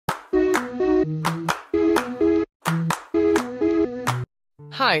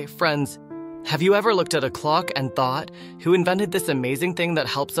Hi, friends. Have you ever looked at a clock and thought, who invented this amazing thing that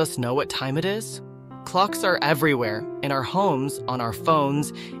helps us know what time it is? Clocks are everywhere, in our homes, on our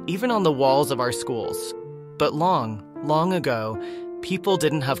phones, even on the walls of our schools. But long, long ago, people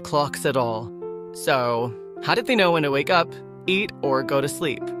didn't have clocks at all. So, how did they know when to wake up, eat, or go to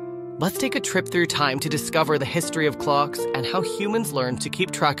sleep? Let's take a trip through time to discover the history of clocks and how humans learned to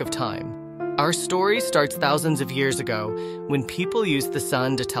keep track of time. Our story starts thousands of years ago when people used the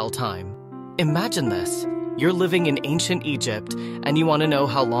sun to tell time. Imagine this. You're living in ancient Egypt and you want to know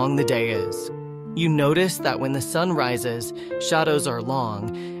how long the day is. You notice that when the sun rises, shadows are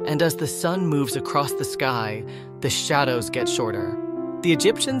long, and as the sun moves across the sky, the shadows get shorter. The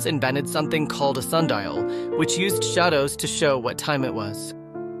Egyptians invented something called a sundial, which used shadows to show what time it was.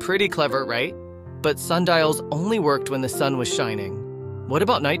 Pretty clever, right? But sundials only worked when the sun was shining. What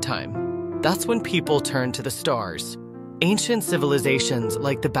about nighttime? That's when people turned to the stars. Ancient civilizations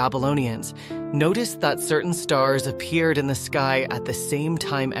like the Babylonians noticed that certain stars appeared in the sky at the same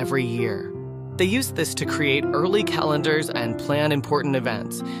time every year. They used this to create early calendars and plan important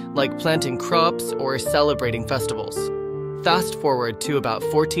events, like planting crops or celebrating festivals. Fast forward to about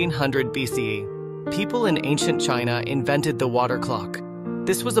 1400 BCE. People in ancient China invented the water clock.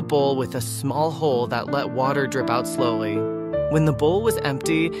 This was a bowl with a small hole that let water drip out slowly. When the bowl was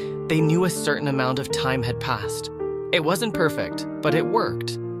empty, they knew a certain amount of time had passed. It wasn't perfect, but it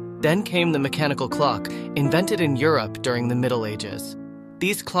worked. Then came the mechanical clock, invented in Europe during the Middle Ages.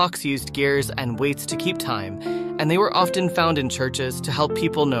 These clocks used gears and weights to keep time, and they were often found in churches to help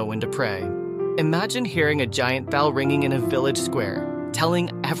people know when to pray. Imagine hearing a giant bell ringing in a village square, telling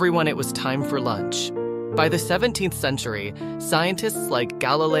everyone it was time for lunch. By the 17th century, scientists like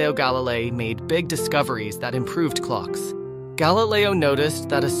Galileo Galilei made big discoveries that improved clocks. Galileo noticed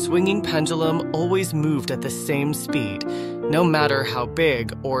that a swinging pendulum always moved at the same speed, no matter how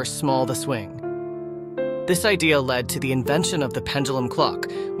big or small the swing. This idea led to the invention of the pendulum clock,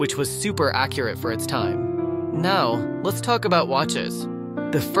 which was super accurate for its time. Now, let's talk about watches.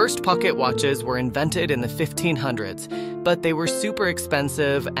 The first pocket watches were invented in the 1500s, but they were super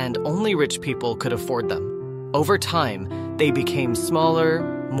expensive and only rich people could afford them. Over time, they became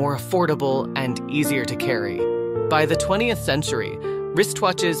smaller, more affordable, and easier to carry. By the 20th century,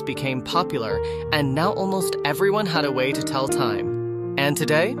 wristwatches became popular, and now almost everyone had a way to tell time. And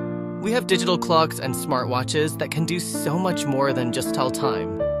today, we have digital clocks and smartwatches that can do so much more than just tell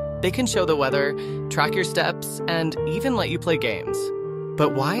time. They can show the weather, track your steps, and even let you play games.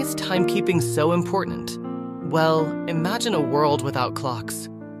 But why is timekeeping so important? Well, imagine a world without clocks.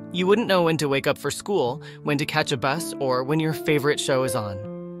 You wouldn't know when to wake up for school, when to catch a bus, or when your favorite show is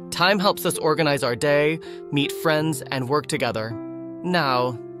on. Time helps us organize our day, meet friends, and work together.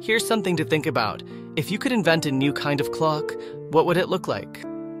 Now, here's something to think about. If you could invent a new kind of clock, what would it look like?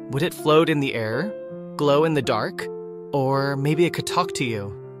 Would it float in the air, glow in the dark, or maybe it could talk to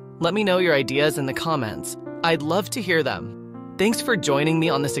you? Let me know your ideas in the comments. I'd love to hear them. Thanks for joining me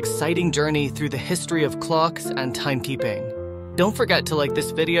on this exciting journey through the history of clocks and timekeeping. Don't forget to like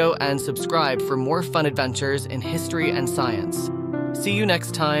this video and subscribe for more fun adventures in history and science. See you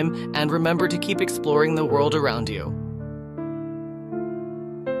next time, and remember to keep exploring the world around you.